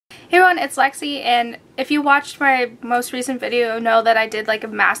Hey everyone, it's Lexi, and if you watched my most recent video, you know that I did like a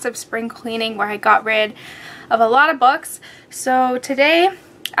massive spring cleaning where I got rid of a lot of books. So today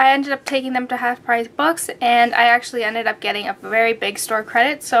I ended up taking them to Half Price Books, and I actually ended up getting a very big store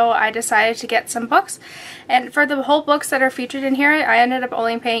credit, so I decided to get some books. And for the whole books that are featured in here, I ended up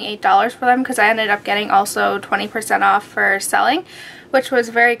only paying $8 for them because I ended up getting also 20% off for selling, which was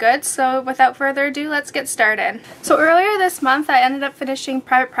very good. So without further ado, let's get started. So earlier this month I ended up finishing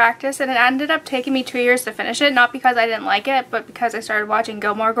Private Practice, and it ended up taking me 2 years to finish it, not because I didn't like it, but because I started watching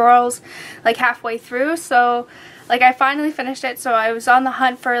Gilmore Girls like halfway through. So like I finally finished it, so I was on the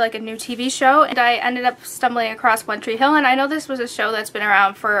hunt for like a new TV show, and I ended up stumbling across One Tree Hill. And I know this was a show that's been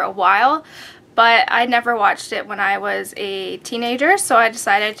around for a while, but I never watched it when I was a teenager, so I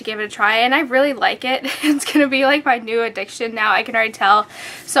decided to give it a try, and I really like it. It's gonna be like my new addiction now, I can already tell.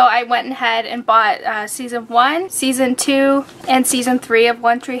 So I went ahead and bought season 1, season 2, and season 3 of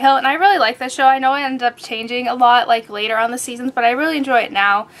One Tree Hill, and I really like this show. I know it ended up changing a lot like later on the seasons, but I really enjoy it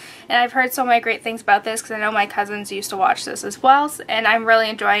now. And I've heard so many great things about this because I know my cousins used to watch this as well, and I'm really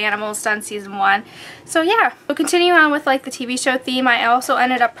enjoying it. I'm almost done season 1. So yeah, we'll continue on with like the TV show theme. I also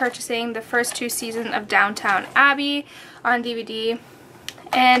ended up purchasing the first 2 seasons of Downton Abbey on DVD.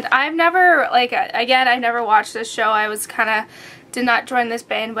 And I've never, like, again, I never watched this show. I was kind of did not join this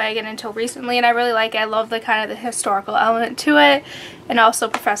bandwagon until recently, and I really like it. I love the kind of the historical element to it, and also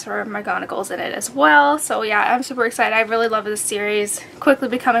Professor McGonagall's in it as well. So yeah, I'm super excited. I really love this series, quickly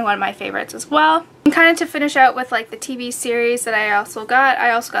becoming one of my favorites as well. And kind of to finish out with like the TV series that I also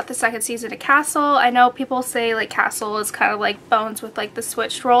got the second season of Castle. I know people say like Castle is kind of like Bones with like the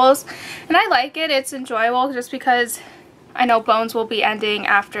switched roles, and I like it. It's enjoyable just because I know Bones will be ending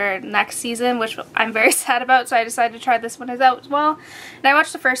after next season, which I'm very sad about, so I decided to try this one out as well. And I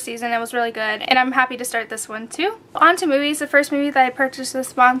watched the first season, it was really good, and I'm happy to start this one too. On to movies. The first movie that I purchased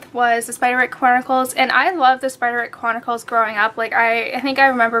this month was the Spider-Rick Chronicles, and I loved the Spider-Rick Chronicles growing up. Like I think I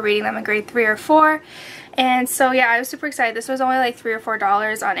remember reading them in grade 3 or 4. And so yeah, I was super excited. This was only like $3 or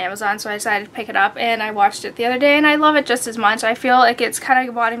 $4 on Amazon, so I decided to pick it up, and I watched it the other day, and I love it just as much. I feel like it's kind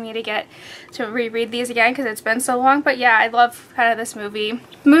of wanting me to get to reread these again because it's been so long, but yeah, I love kind of this movie.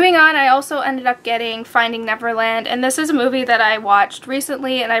 Moving on, I also ended up getting Finding Neverland, and this is a movie that I watched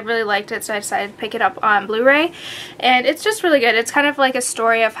recently and I really liked it, so I decided to pick it up on Blu-ray, and it's just really good. It's kind of like a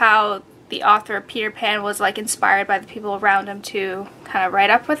story of how the author of Peter Pan was like inspired by the people around him to kind of write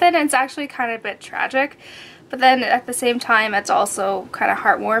up with it, and it's actually kind of a bit tragic, but then at the same time it's also kind of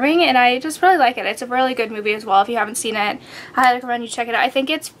heartwarming, and I just really like it. It's a really good movie as well. If you haven't seen it, I highly recommend you check it out. I think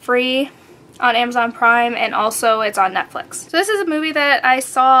it's free on Amazon Prime, and also it's on Netflix. So this is a movie that I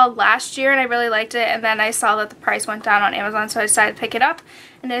saw last year and I really liked it, and then I saw that the price went down on Amazon, so I decided to pick it up.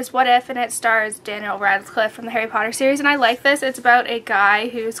 And it is What If, and it stars Daniel Radcliffe from the Harry Potter series, and I like this. It's about a guy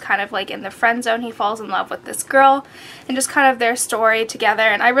who's kind of like in the friend zone. He falls in love with this girl, and just kind of their story together,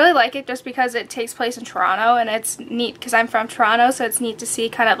 and I really like it just because it takes place in Toronto, and it's neat because I'm from Toronto, so it's neat to see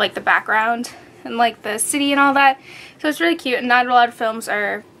kind of like the background and like the city and all that. So it's really cute, and not a lot of films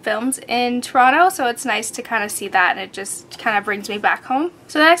are filmed in Toronto, so it's nice to kind of see that, and it just kind of brings me back home.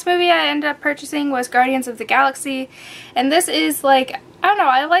 So the next movie I ended up purchasing was Guardians of the Galaxy, and this is like, I don't know,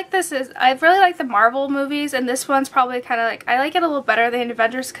 I like this. I really like the Marvel movies, and this one's probably kind of like, I like it a little better than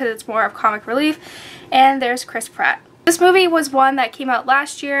Avengers because it's more of comic relief, and there's Chris Pratt. This movie was one that came out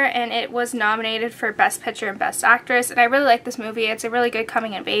last year, and it was nominated for Best Picture and Best Actress, and I really like this movie. It's a really good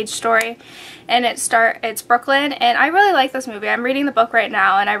coming-of-age story, and it's Brooklyn, and I really like this movie. I'm reading the book right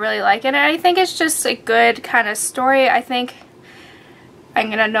now, and I really like it, and I think it's just a good kind of story. I think I'm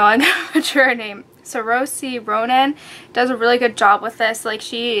gonna butcher her name. Saoirse Ronan does a really good job with this. Like,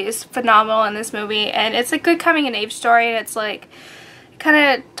 she is phenomenal in this movie, and it's a good coming-of-age story, and it's like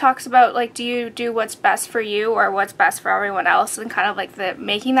kind of talks about like, do you do what's best for you or what's best for everyone else, and kind of like the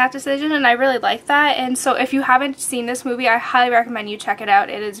making that decision, and I really like that. And so if you haven't seen this movie, I highly recommend you check it out.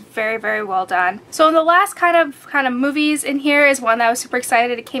 It is very, very well done. So the last kind of movies in here is one that I was super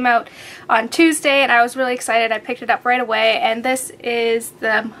excited. It came out on Tuesday, and I was really excited. I picked it up right away, and this is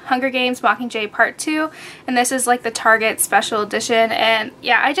the Hunger Games Mockingjay Part 2, and this is like the Target special edition, and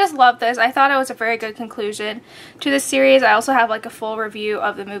yeah, I just love this. I thought it was a very good conclusion to the series. I also have like a full review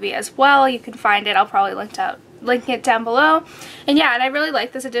of the movie as well. You can find it. I'll probably link it down below. And yeah, and I really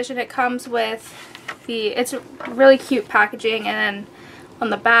like this edition. It comes with it's really cute packaging, and then on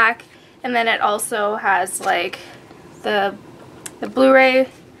the back, and then it also has like the Blu-ray,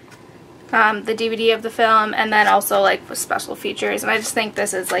 the DVD of the film, and then also like with special features. And I just think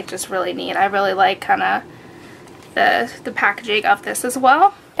this is like just really neat. I really like kind of the packaging of this as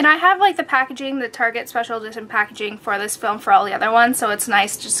well. And I have like the packaging, the Target special edition packaging for this film for all the other ones, so it's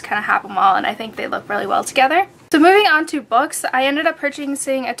nice just to kind of have them all, and I think they look really well together. So moving on to books, I ended up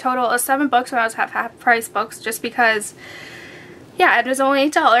purchasing a total of 7 books when I was half price books, just because, yeah, it was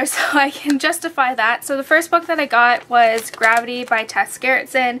only $8, so I can justify that. So the first book that I got was Gravity by Tess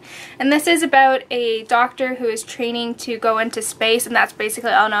Gerritsen, and this is about a doctor who is training to go into space, and that's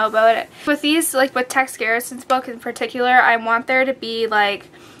basically all I know about it. With these, like with Tess Gerritsen's book in particular, I want there to be like,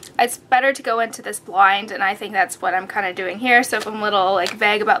 it's better to go into this blind, and I think that's what I'm kind of doing here. So if I'm a little like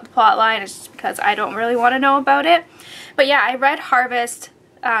vague about the plot line, it's just because I don't really want to know about it. But yeah, I read Harvest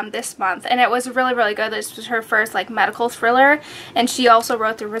this month, and it was really, really good. This was her first like medical thriller, and she also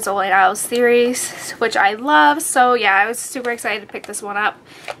wrote the Rizzoli Isles series, which I love. So yeah, I was super excited to pick this one up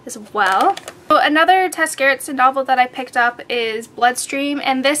as well. So another Tess Gerritsen novel that I picked up is Bloodstream,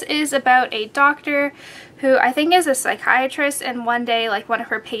 and this is about a doctor who I think is a psychiatrist, and one day like one of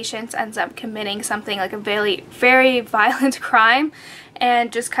her patients ends up committing something like a very, very violent crime,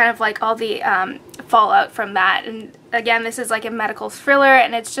 and just kind of like all the fallout from that. And again, this is like a medical thriller,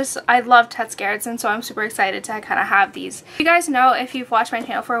 and it's just, I love Tess Gerritsen, so I'm super excited to kind of have these. You guys know, if you've watched my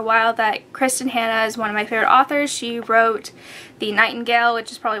channel for a while, that Kristen Hanna is one of my favorite authors. She wrote The Nightingale,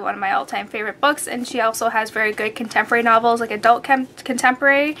 which is probably one of my all-time favorite books, and she also has very good contemporary novels, like adult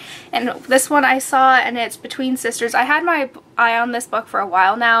contemporary. And this one I saw, and it's Between Sisters. I had my eye on this book for a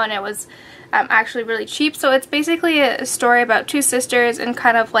while now, and it was actually really cheap. So it's basically a story about 2 sisters, and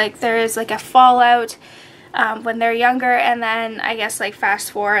kind of like there is like a fallout when they're younger, and then I guess like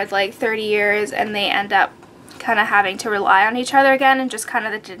fast forward like 30 years and they end up kind of having to rely on each other again, and just kind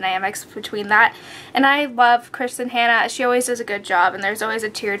of the dynamics between that. And I love Kristen Hanna. She always does a good job, and there's always a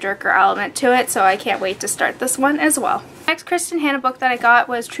tearjerker element to it, so I can't wait to start this one as well. Next Kristen Hanna book that I got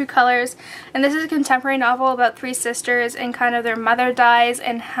was True Colors, and this is a contemporary novel about 3 sisters, and kind of their mother dies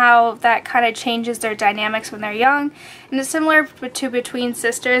and how that kind of changes their dynamics when they're young. And it's similar to Between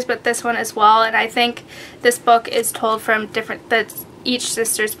Sisters, but this one as well, and I think this book is told from each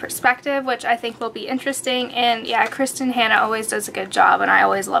sister's perspective, which I think will be interesting. And yeah, Kristen Hanna always does a good job, and I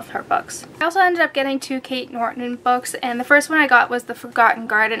always love her books. I also ended up getting 2 Kate Norton books, and the first one I got was The Forgotten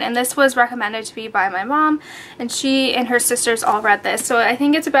Garden, and this was recommended to me by my mom, and she and her sisters all read this. So I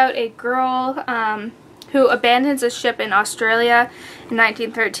think it's about a girl who abandons a ship in Australia in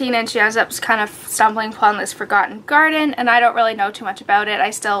 1913, and she ends up kind of stumbling upon this forgotten garden, and I don't really know too much about it.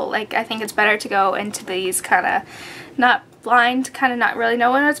 I think it's better to go into these kind of not blind, kind of not really know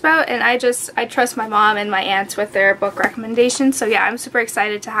what it's about, and I trust my mom and my aunts with their book recommendations. So yeah, I'm super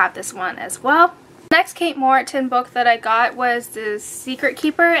excited to have this one as well. Next Kate Morton book that I got was The Secret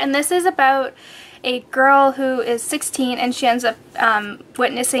Keeper, and this is about a girl who is 16, and she ends up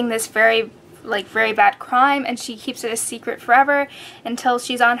witnessing this very bad crime, and she keeps it a secret forever until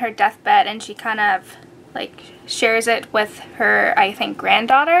she's on her deathbed, and she kind of like shares it with her, I think,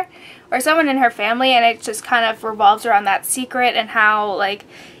 granddaughter or someone in her family, and it just kind of revolves around that secret and how like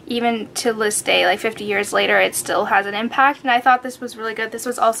even to this day, like 50 years later, it still has an impact. And I thought this was really good. This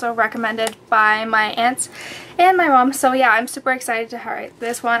was also recommended by my aunts and my mom, so yeah, I'm super excited to write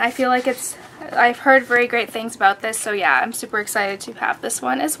this one. I feel like I've heard very great things about this, so yeah, I'm super excited to have this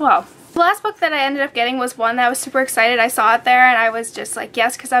one as well. The last book that I ended up getting was one that I was super excited. I saw it there and I was just like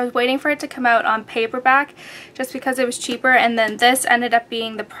yes, because I was waiting for it to come out on paperback just because it was cheaper, and then this ended up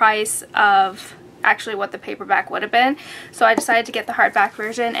being the price of actually what the paperback would have been. So I decided to get the hardback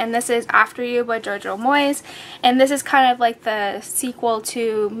version, and this is After You by Jojo Moyes, and this is kind of like the sequel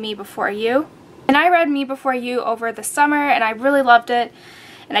to Me Before You. And I read Me Before You over the summer and I really loved it.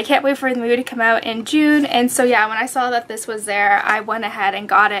 And I can't wait for the movie to come out in June. And so yeah, when I saw that this was there, I went ahead and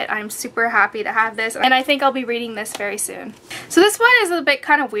got it. I'm super happy to have this, and I think I'll be reading this very soon. So this one is a bit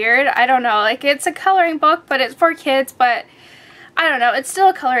kind of weird. I don't know, like it's a coloring book, but it's for kids, but I don't know, it's still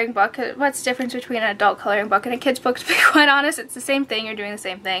a coloring book. What's the difference between an adult coloring book and a kid's book? To be quite honest, it's the same thing. You're doing the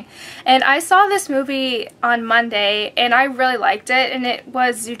same thing. And I saw this movie on Monday, and I really liked it, and it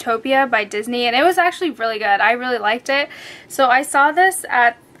was Zootopia by Disney, and it was actually really good. I really liked it. So I saw this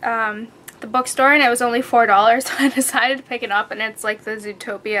at the bookstore, and it was only $4, so I decided to pick it up, and it's like the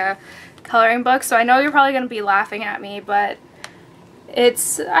Zootopia coloring book. So I know you're probably going to be laughing at me, but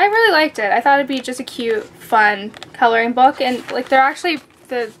I really liked it. I thought it'd be just a cute, fun coloring book, and like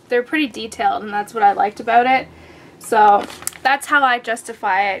they're pretty detailed, and that's what I liked about it. So that's how I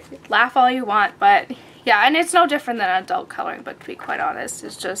justify it. Laugh all you want, but yeah, and it's no different than an adult coloring book, to be quite honest.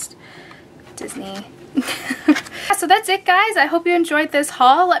 It's just Disney. So that's it, guys. I hope you enjoyed this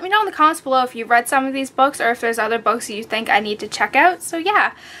haul. Let me know in the comments below if you've read some of these books, or if there's other books that you think I need to check out. So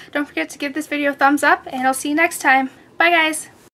yeah, don't forget to give this video a thumbs up, and I'll see you next time. Bye, guys.